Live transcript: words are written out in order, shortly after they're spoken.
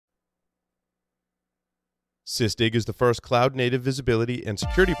Sysdig is the first cloud-native visibility and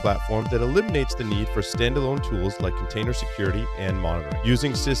security platform that eliminates the need for standalone tools like container security and monitoring.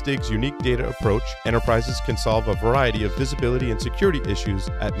 Using Sysdig's unique data approach, enterprises can solve a variety of visibility and security issues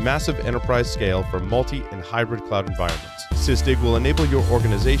at massive enterprise scale for multi- and hybrid cloud environments. Sysdig will enable your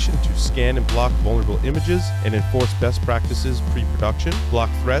organization to scan and block vulnerable images and enforce best practices pre-production, block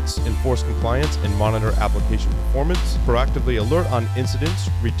threats, enforce compliance, and monitor application performance, proactively alert on incidents,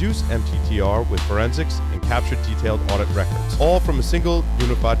 reduce MTTR with forensics, and capture detailed audit records, all from a single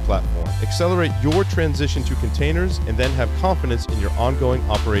unified platform. Accelerate your transition to containers and then have confidence in your ongoing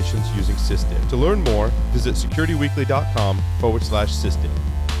operations using Sysdig. To learn more, visit securityweekly.com/Sysdig.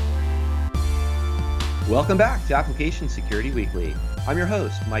 Welcome back to Application Security Weekly. I'm your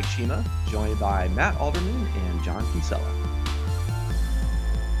host, Mike Shima, joined by Matt Alderman and John Kinsella.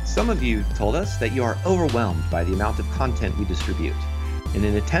 Some of you told us that you are overwhelmed by the amount of content we distribute. In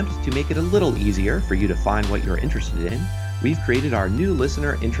an attempt to make it a little easier for you to find what you're interested in, we've created our new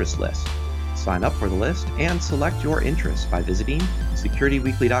listener interest list. Sign up for the list and select your interests by visiting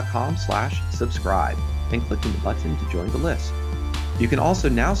securityweekly.com/subscribe and clicking the button to join the list. You can also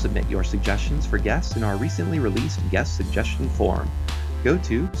now submit your suggestions for guests in our recently released guest suggestion form. Go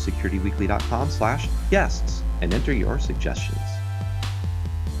to securityweekly.com/guests and enter your suggestions.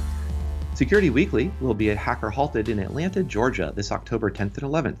 Security Weekly will be at Hacker Halted in Atlanta, Georgia this October 10th and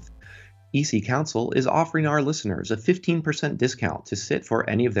 11th. EC Council is offering our listeners a 15% discount to sit for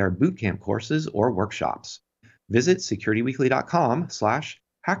any of their bootcamp courses or workshops. Visit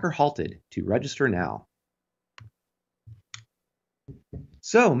securityweekly.com/hackerhalted to register now.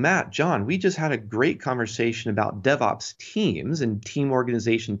 So, Matt, John, we just had a great conversation about DevOps teams and team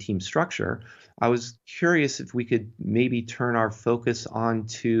organization, team structure. I was curious if we could maybe turn our focus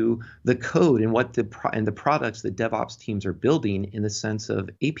onto the code and what the products that DevOps teams are building in the sense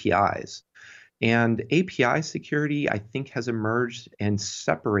of APIs. And API security, I think, has emerged and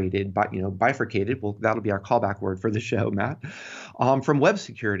separated, bifurcated. Well, that'll be our callback word for the show, Matt, from web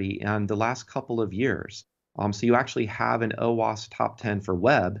security in the last couple of years. So you actually have an OWASP top 10 for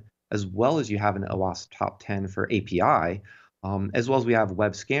web, as well as you have an OWASP top 10 for API, as well as we have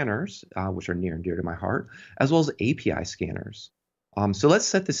web scanners, which are near and dear to my heart, as well as API scanners. So let's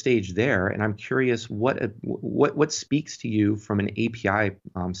set the stage there, and I'm curious what speaks to you from an API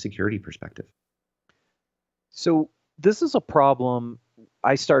security perspective. So this is a problem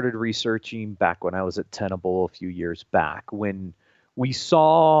I started researching back when I was at Tenable a few years back, when we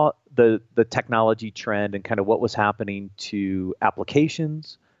saw the technology trend and kind of what was happening to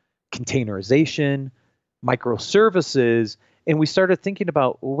applications, containerization, microservices, and we started thinking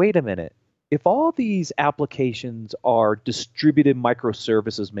about, wait a minute, if all these applications are distributed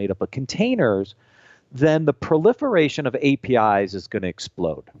microservices made up of containers, then the proliferation of APIs is going to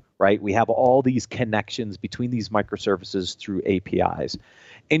explode, right? We have all these connections between these microservices through APIs.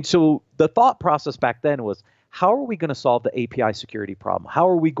 And so the thought process back then was, how are we going to solve the API security problem? How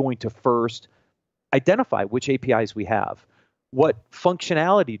are we going to first identify which APIs we have? What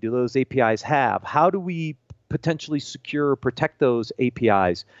functionality do those APIs have? How do we potentially secure or protect those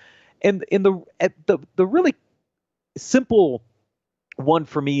APIs? And in the really simple one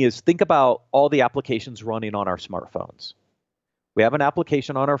for me is, think about all the applications running on our smartphones. We have an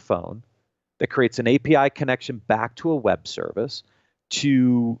application on our phone that creates an API connection back to a web service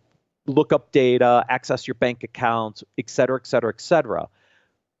to look up data, access your bank accounts, et cetera, et cetera, et cetera.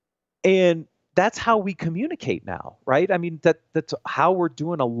 And that's how we communicate now, right? I mean, that's how we're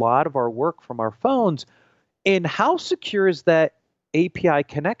doing a lot of our work from our phones. And how secure is that API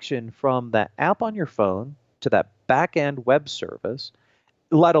connection from that app on your phone to that back-end web service,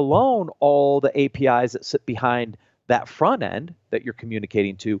 let alone all the APIs that sit behind that front end that you're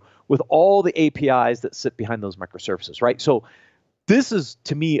communicating to, with all the APIs that sit behind those microservices, right? So this is,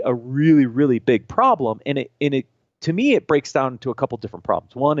 to me, a really, really big problem. And to me, it breaks down into a couple different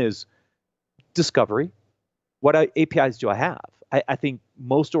problems. One is discovery. What APIs do I have? I think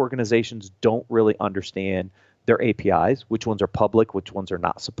most organizations don't really understand their APIs, which ones are public, which ones are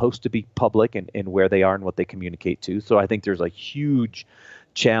not supposed to be public, and where they are and what they communicate to. So I think there's a huge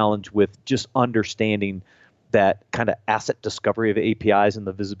challenge with just understanding that kind of asset discovery of APIs and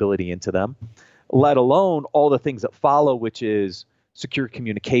the visibility into them, let alone all the things that follow, which is secure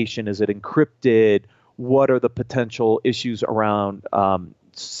communication. Is it encrypted? What are the potential issues around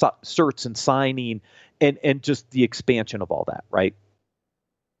certs and signing, and just the expansion of all that, right?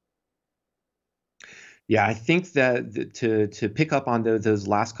 Yeah, I think that to pick up on those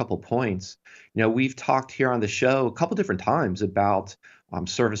last couple points, we've talked here on the show a couple different times about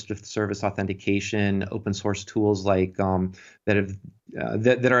service-to-service authentication, open source tools like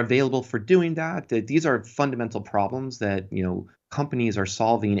that are available for doing that. That these are fundamental problems that companies are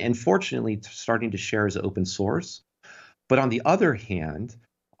solving, and fortunately starting to share as open source. But on the other hand,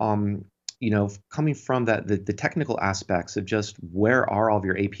 um, coming from the technical aspects of just where are all of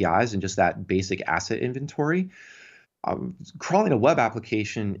your APIs and just that basic asset inventory, crawling a web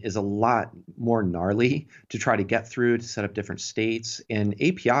application is a lot more gnarly to try to get through to set up different states. And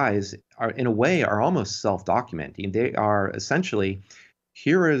APIs are, in a way, are almost self-documenting. They are essentially,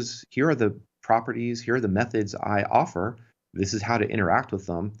 here are the properties, here are the methods I offer. This is how to interact with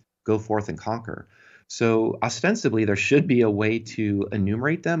them. Go forth and conquer. So ostensibly, there should be a way to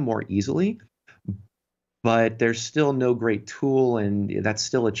enumerate them more easily, but there's still no great tool, and that's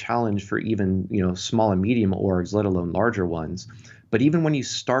still a challenge for even small and medium orgs, let alone larger ones. But even when you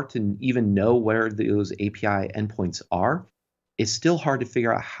start to even know where those API endpoints are, it's still hard to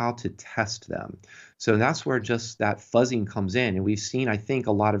figure out how to test them. So that's where just that fuzzing comes in, and we've seen, I think,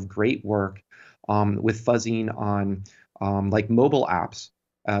 a lot of great work with fuzzing on like mobile apps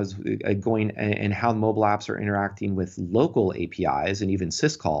as going and how mobile apps are interacting with local APIs and even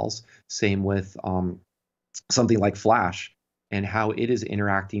syscalls. Same with something like Flash and how it is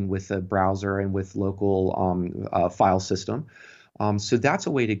interacting with the browser and with local file system. So that's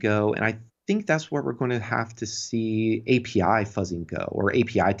a way to go. And I think that's where we're going to have to see API fuzzing go or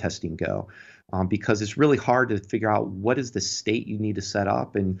API testing go. Because it's really hard to figure out what is the state you need to set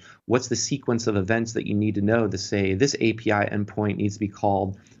up and what's the sequence of events that you need to know to say this API endpoint needs to be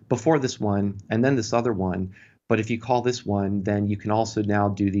called before this one and then this other one. But if you call this one, then you can also now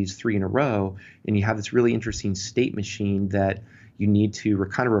do these 3 in a row, and you have this really interesting state machine that you need to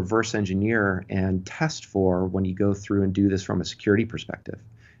kind of reverse engineer and test for when you go through and do this from a security perspective.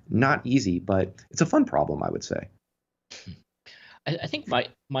 Not easy, but it's a fun problem, I would say. I think,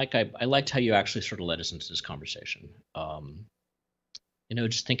 Mike, I liked how you actually sort of led us into this conversation.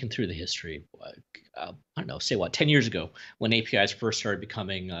 Just thinking through the history, I don't know, say 10 years ago, when APIs first started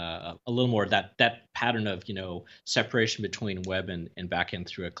becoming a little more that pattern of, separation between web and backend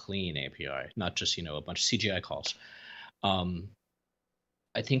through a clean API, not just, a bunch of CGI calls.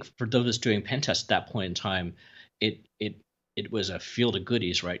 I think for those doing pen tests at that point in time, it was a field of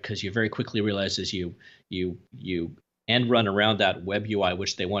goodies, right? Because you very quickly realize as you and run around that web UI,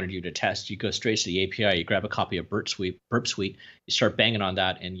 which they wanted you to test. You go straight to the API, you grab a copy of Burp Suite, you start banging on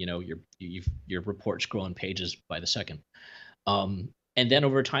that, and your report's growing pages by the second. And then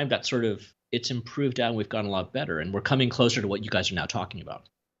over time, that sort of it's improved out, and we've gotten a lot better, and we're coming closer to what you guys are now talking about.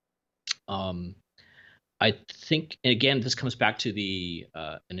 I think, and again, this comes back to the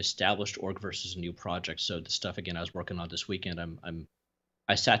an established org versus a new project. So the stuff again I was working on this weekend,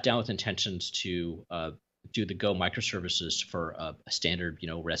 I sat down with intentions to do the Go microservices for a standard,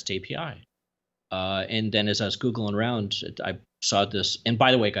 REST API. And then as I was Googling around, I saw this. And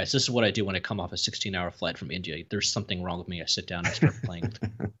by the way, guys, this is what I do when I come off a 16-hour flight from India. There's something wrong with me. I sit down and start playing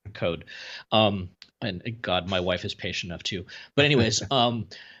with code. And God, my wife is patient enough too. But anyways,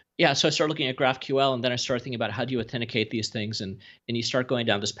 yeah, so I started looking at GraphQL, and then I started thinking about how do you authenticate these things, and you start going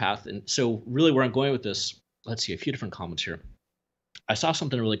down this path. And so really where I'm going with this, let's see, a few different comments here. I saw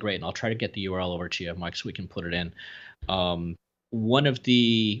something really great, and I'll try to get the URL over to you, Mike, so we can put it in. One of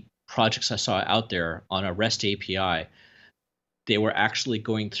the projects I saw out there on a REST API, they were actually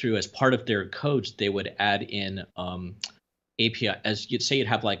going through as part of their codes, they would add in API, as you'd say, you'd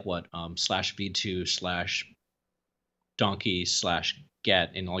have like what, /v2 /donkey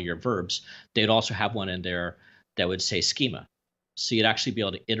 /get in all your verbs. They'd also have one in there that would say schema. So you'd actually be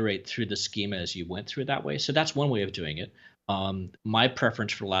able to iterate through the schema as you went through that way. So that's one way of doing it. My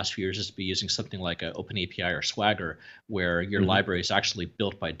preference for the last few years is to be using something like an OpenAPI or Swagger, where your library is actually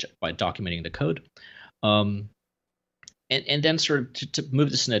built by documenting the code. And then sort of to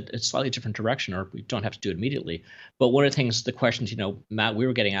move this in a slightly different direction, or we don't have to do it immediately. But one of the things, the questions, Matt, we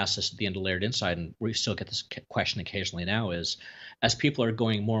were getting asked this at the end of Layered Insight, and we still get this question occasionally now, is as people are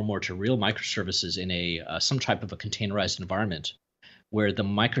going more and more to real microservices in a some type of a containerized environment, where the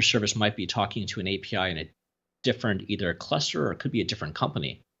microservice might be talking to an API in a different, either a cluster or it could be a different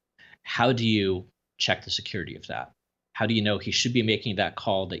company. How do you check the security of that? How do you know he should be making that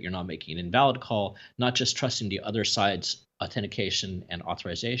call, that you're not making an invalid call, not just trusting the other side's authentication and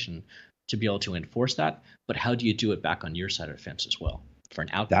authorization to be able to enforce that, but how do you do it back on your side of the fence as well for an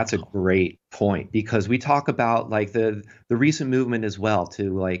outbound That's a call? great point, because we talk about like the recent movement as well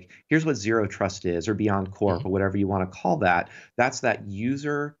to like, here's what zero trust is, or beyond corp, or whatever you want to call that. That's that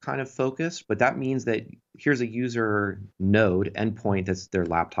user kind of focus, but that means that here's a user node endpoint that's their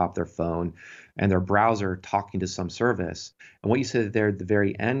laptop, their phone, and their browser talking to some service. And what you said there at the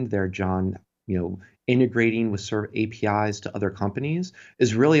very end there, John, integrating with sort of APIs to other companies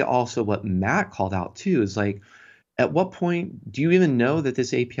is really also what Matt called out too, is like, at what point do you even know that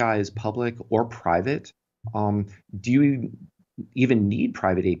this API is public or private? Do you even need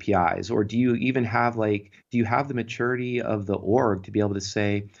private APIs, or do you even have do you have the maturity of the org to be able to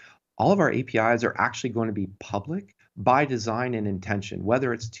say all of our APIs are actually going to be public by design and intention,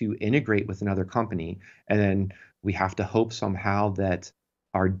 whether it's to integrate with another company, and then we have to hope somehow that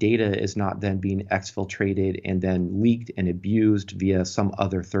our data is not then being exfiltrated and then leaked and abused via some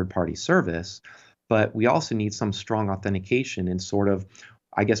other third-party service. But we also need some strong authentication, and sort of,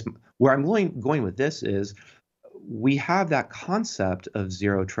 I guess, where I'm going with this is we have that concept of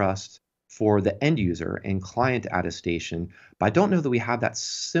zero trust for the end user and client attestation, but I don't know that we have that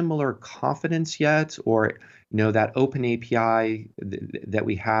similar confidence yet, or that open API that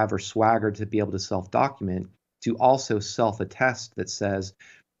we have, or Swagger, to be able to self-document, to also self-attest that says,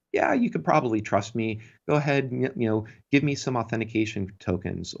 yeah, you could probably trust me. Go ahead, give me some authentication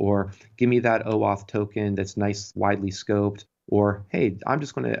tokens, or give me that OAuth token that's nice, widely scoped, or hey, I'm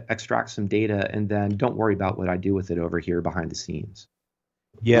just going to extract some data and then don't worry about what I do with it over here behind the scenes.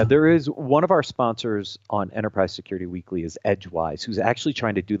 Yeah, there is one of our sponsors on Enterprise Security Weekly is Edgewise, who's actually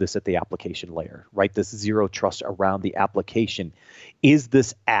trying to do this at the application layer, right? This zero trust around the application. Is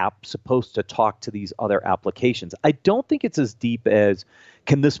this app supposed to talk to these other applications? I don't think it's as deep as,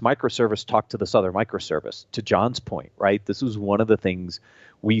 can this microservice talk to this other microservice? To John's point, right? This was one of the things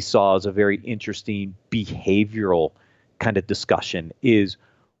we saw as a very interesting behavioral kind of discussion, is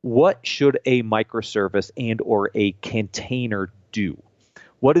what should a microservice and or a container do?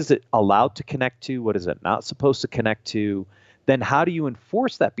 What is it allowed to connect to? What is it not supposed to connect to? Then how do you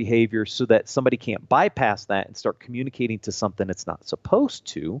enforce that behavior so that somebody can't bypass that and start communicating to something it's not supposed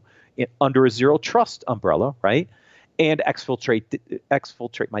to under a zero trust umbrella, right? And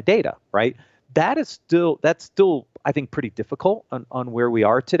exfiltrate my data, right? That's still, I think, pretty difficult on where we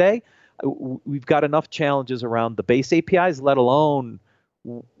are today. We've got enough challenges around the base APIs, let alone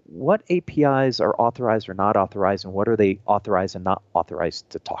what APIs are authorized or not authorized, and what are they authorized and not authorized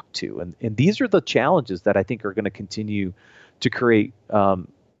to talk to? And these are the challenges that I think are going to continue to create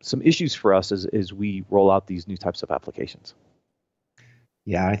some issues for us as we roll out these new types of applications.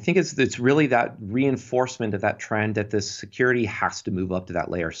 Yeah, I think it's really that reinforcement of that trend that this security has to move up to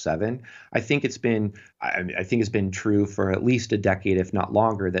that layer 7. I think it's been true for at least a decade, if not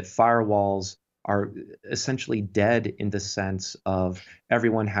longer, that firewalls are essentially dead in the sense of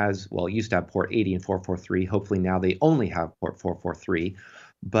everyone has, well, it used to have port 80 and 443. Hopefully now they only have port 443.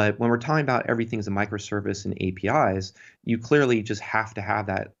 But when we're talking about everything as a microservice and APIs, you clearly just have to have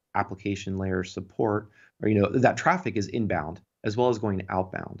that application layer support, or that traffic is inbound as well as going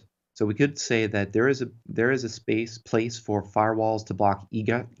outbound. So we could say that there is a place for firewalls to block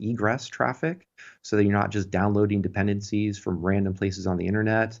egress traffic, so that you're not just downloading dependencies from random places on the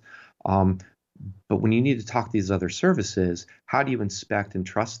internet. But when you need to talk to these other services, how do you inspect and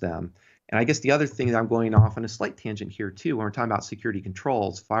trust them? And I guess the other thing that I'm going off on a slight tangent here too, when we're talking about security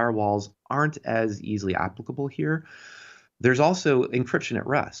controls, firewalls aren't as easily applicable here. There's also encryption at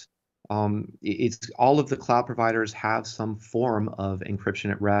rest. It's all of the cloud providers have some form of encryption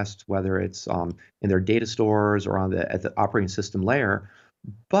at rest, whether it's in their data stores or at the operating system layer.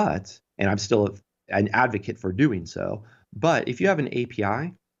 But, and I'm still an advocate for doing so, but if you have an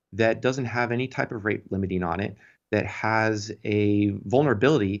API that doesn't have any type of rate limiting on it, that has a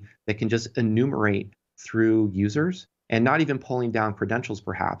vulnerability that can just enumerate through users, and not even pulling down credentials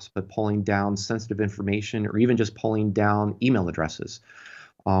perhaps, but pulling down sensitive information, or even just pulling down email addresses.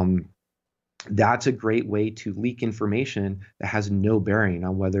 That's a great way to leak information that has no bearing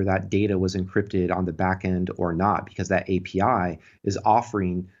on whether that data was encrypted on the back end or not, because that API is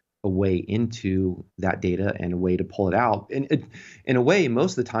offering a way into that data and a way to pull it out. And in a way,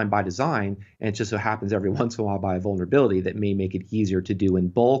 most of the time by design, and it just so happens every once in a while by a vulnerability that may make it easier to do in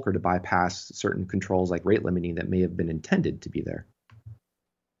bulk, or to bypass certain controls like rate limiting that may have been intended to be there.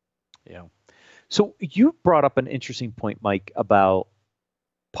 Yeah. So you brought up an interesting point, Mike, about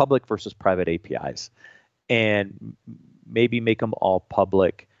public versus private APIs, and maybe make them all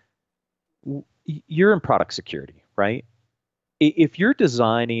public. You're in product security, right? If you're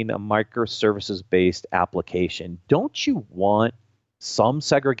designing a microservices-based application, don't you want some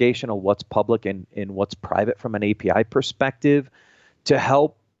segregation of what's public and what's private from an API perspective to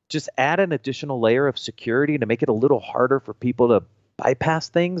help just add an additional layer of security to make it a little harder for people to bypass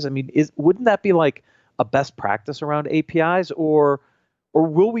things? I mean, wouldn't that be like a best practice around APIs, or Or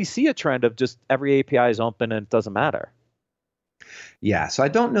will we see a trend of just every API is open and it doesn't matter? Yeah, so I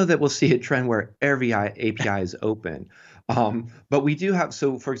don't know that we'll see a trend where every API is open, but we do have.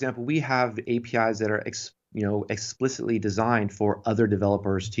 So, for example, we have APIs that are explicitly designed for other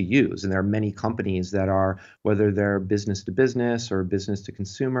developers to use, and there are many companies that are, whether they're business to business or business to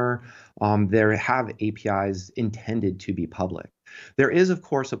consumer, they have APIs intended to be public. There is, of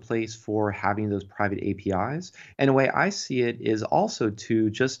course, a place for having those private APIs, and the way I see it is also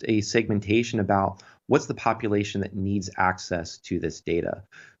to just a segmentation about what's the population that needs access to this data.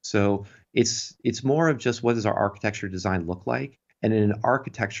 So it's more of just what does our architecture design look like? And in an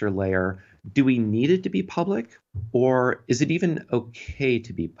architecture layer, do we need it to be public, or is it even okay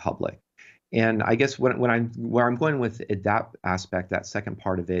to be public? And I guess where I'm going with that aspect, that second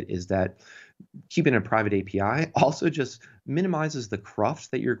part of it, is that keeping a private API also just minimizes the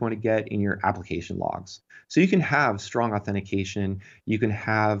cruft that you're going to get in your application logs. So you can have strong authentication, you can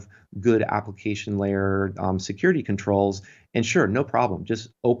have good application layer security controls, and sure, no problem, just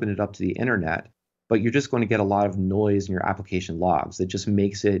open it up to the internet. But you're just going to get a lot of noise in your application logs that just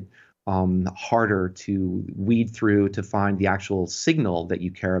makes it harder to weed through to find the actual signal that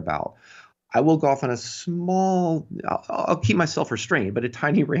you care about. I will go off on a small, I'll keep myself restrained, but a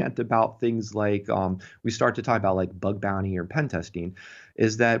tiny rant about things like we start to talk about like bug bounty or pen testing,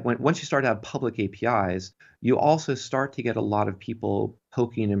 is that once you start to have public APIs, you also start to get a lot of people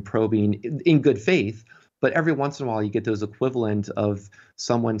poking and probing in good faith. But every once in a while, you get those equivalent of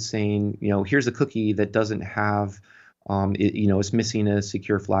someone saying, here's a cookie that doesn't have, it's missing a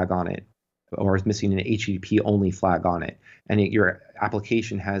secure flag on it, or is missing an HTTP only flag on it, and your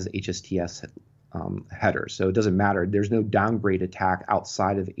application has HSTS headers. So it doesn't matter. There's no downgrade attack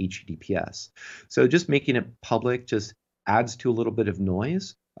outside of HTTPS. So just making it public just adds to a little bit of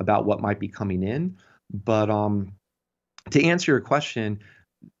noise about what might be coming in. But to answer your question,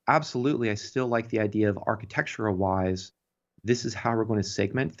 absolutely, I still like the idea of architectural-wise, this is how we're going to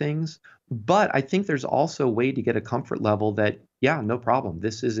segment things. But I think there's also a way to get a comfort level that, yeah, no problem.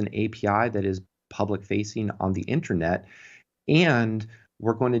 This is an API that is public facing on the internet. And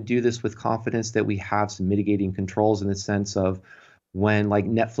we're going to do this with confidence that we have some mitigating controls in the sense of when like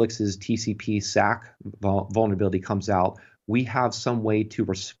Netflix's TCP SAC vulnerability comes out, we have some way to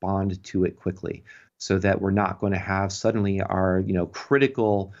respond to it quickly so that we're not going to have suddenly our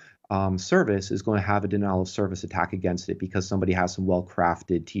critical service is going to have a denial of service attack against it because somebody has some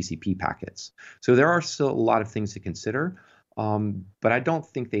well-crafted TCP packets. So there are still a lot of things to consider, but I don't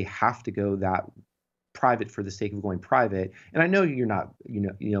think they have to go that private for the sake of going private. And I know you're not,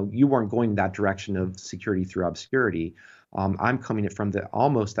 you weren't going that direction of security through obscurity. I'm coming from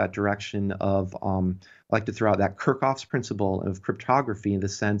almost that direction of I like to throw out that Kirchhoff's principle of cryptography in the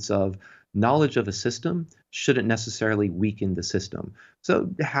sense of knowledge of a system shouldn't necessarily weaken the system. So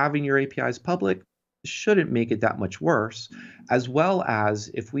having your APIs public shouldn't make it that much worse, as well as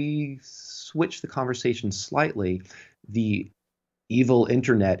if we switch the conversation slightly, the evil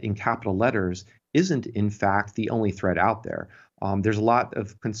internet in capital letters isn't in fact the only threat out there. There's a lot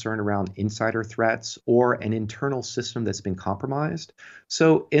of concern around insider threats or an internal system that's been compromised.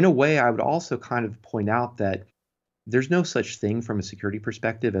 So in a way, I would also kind of point out that there's no such thing from a security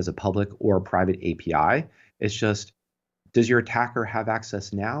perspective as a public or a private API. It's just, does your attacker have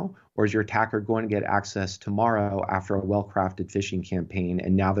access now, or is your attacker going to get access tomorrow after a well-crafted phishing campaign,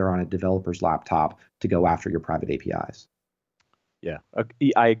 and now they're on a developer's laptop to go after your private APIs? Yeah,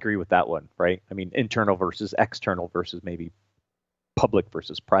 I agree with that one, right? I mean, internal versus external versus maybe public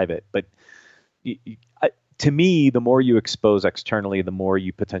versus private. But to me, the more you expose externally, the more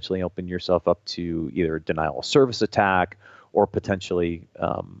you potentially open yourself up to either a denial of service attack or potentially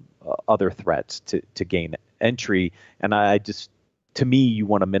other threats to gain entry. And to me, you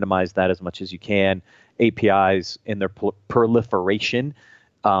want to minimize that as much as you can. APIs in their proliferation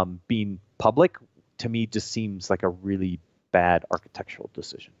being public, to me, just seems like a really bad architectural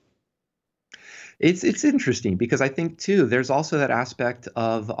decision. It's interesting because I think too there's also that aspect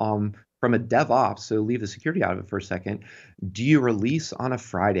of from a DevOps, so leave the security out of it for a second. Do you release on a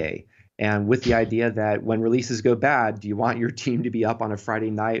Friday? And with the idea that when releases go bad, do you want your team to be up on a Friday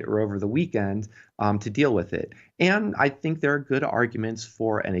night or over the weekend to deal with it? And I think there are good arguments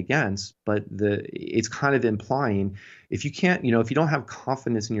for and against, but it's kind of implying if you can't, if you don't have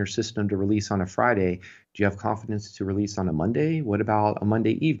confidence in your system to release on a Friday, do you have confidence to release on a Monday? What about a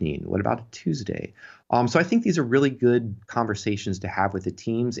Monday evening? What about a Tuesday? So I think these are really good conversations to have with the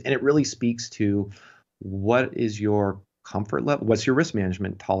teams, and it really speaks to what is your comfort level, what's your risk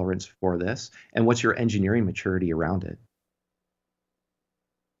management tolerance for this, and what's your engineering maturity around it.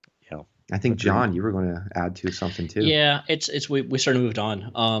 I think, Agreed. John, you were going to add to something too. Yeah, we sort of moved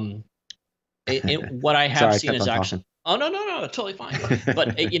on. What I have Sorry, I seen kept is on actually. talking. Oh no, totally fine.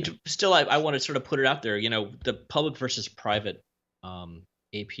 But still, I want to sort of put it out there. The public versus private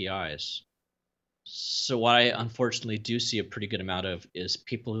APIs. So what I unfortunately do see a pretty good amount of is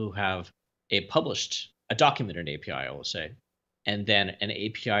people who have a documented API, I will say, and then an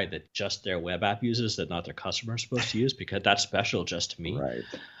API that just their web app uses that not their customer is supposed to use because that's special just to me. Right.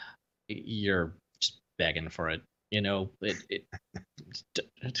 You're just begging for it.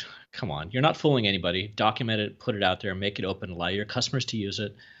 Come on, you're not fooling anybody. Document it, put it out there, make it open, allow your customers to use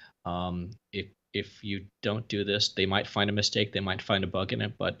it. If you don't do this, they might find a mistake, they might find a bug in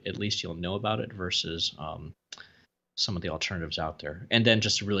it, but at least you'll know about it versus some of the alternatives out there. And then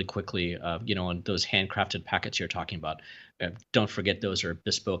just really quickly, on those handcrafted packets you're talking about, don't forget those are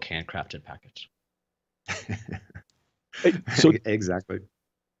bespoke handcrafted packets. So exactly.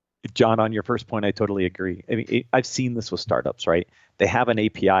 John, on your first point, I totally agree. I mean, I've seen this with startups, right? They have an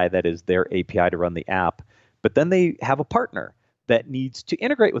API that is their API to run the app, but then they have a partner that needs to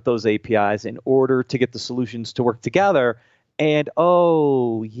integrate with those APIs in order to get the solutions to work together. And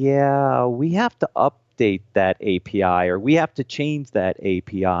oh, yeah, we have to update that API or we have to change that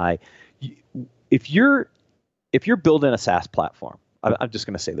API. If you're building a SaaS platform, I'm just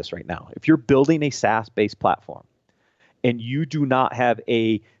going to say this right now. If you're building a SaaS-based platform, and you do not have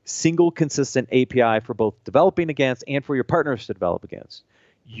a single consistent API for both developing against and for your partners to develop against,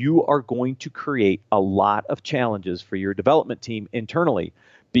 you are going to create a lot of challenges for your development team internally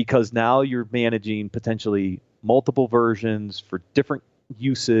because now you're managing potentially multiple versions for different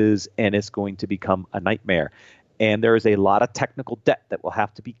uses, and it's going to become a nightmare. And there is a lot of technical debt that will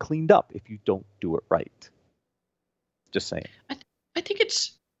have to be cleaned up if you don't do it right. Just saying. I think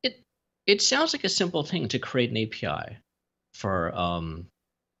it sounds like a simple thing to create an API for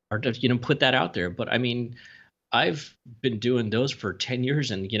or to put that out there, but I mean I've been doing those for 10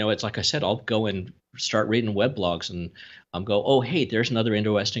 years and it's like I said, I'll go and start reading web blogs and go, oh hey, there's another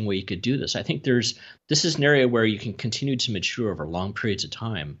interesting way you could do this. I think this is an area where you can continue to mature over long periods of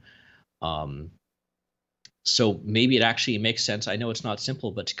time. So maybe it actually makes sense. I know it's not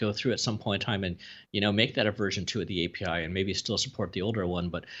simple, but to go through at some point in time and make that a version 2 of the API and maybe still support the older one.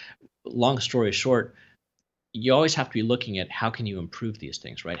 But long story short, you always have to be looking at how can you improve these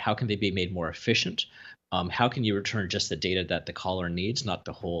things, right? How can they be made more efficient? How can you return just the data that the caller needs, not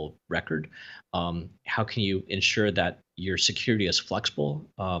the whole record? How can you ensure that your security is flexible?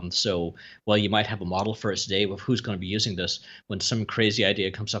 So while you might have a model for it today of who's going to be using this, when some crazy idea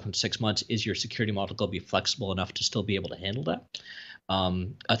comes up in 6 months, is your security model going to be flexible enough to still be able to handle that?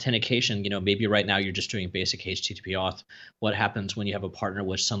 Authentication, maybe right now you're just doing basic HTTP auth. What happens when you have a partner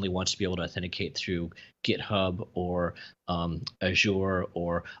which suddenly wants to be able to authenticate through GitHub or Azure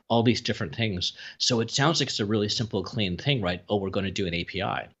or all these different things? So it sounds like it's a really simple, clean thing, right? Oh, we're going to do an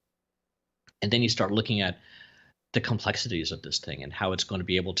API. And then you start looking at the complexities of this thing and how it's going to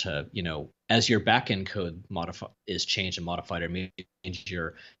be able to, as your backend code is changed and modified or maybe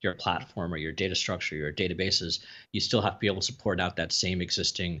your platform or your data structure, your databases, you still have to be able to support out that same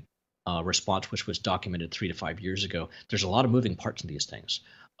existing response, which was documented 3 to 5 years ago. There's a lot of moving parts in these things.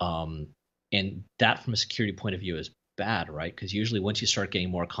 And that from a security point of view is bad, right? Because usually once you start getting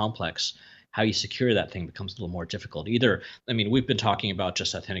more complex, how you secure that thing becomes a little more difficult. We've been talking about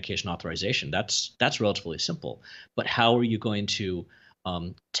just authentication authorization. That's relatively simple. But how are you going to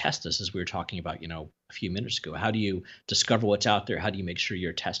test this, as we were talking about, a few minutes ago? How do you discover what's out there? How do you make sure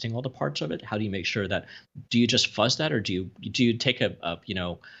you're testing all the parts of it? How do you make sure that, do you just fuzz that, or do you take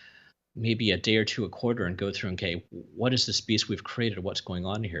maybe a day or two a quarter and go through and, okay, what is this beast we've created? What's going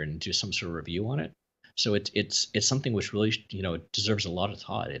on here, and do some sort of review on it? So it's something which really deserves a lot of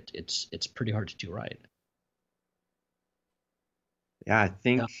thought. It's pretty hard to do right. Yeah, I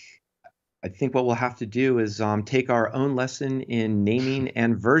think what we'll have to do is take our own lesson in naming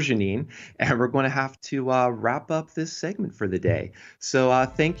and versioning, and we're going to have to wrap up this segment for the day. So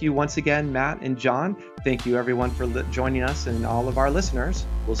thank you once again, Matt and John. Thank you everyone for joining us and all of our listeners.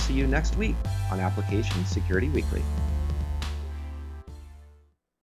 We'll see you next week on Application Security Weekly.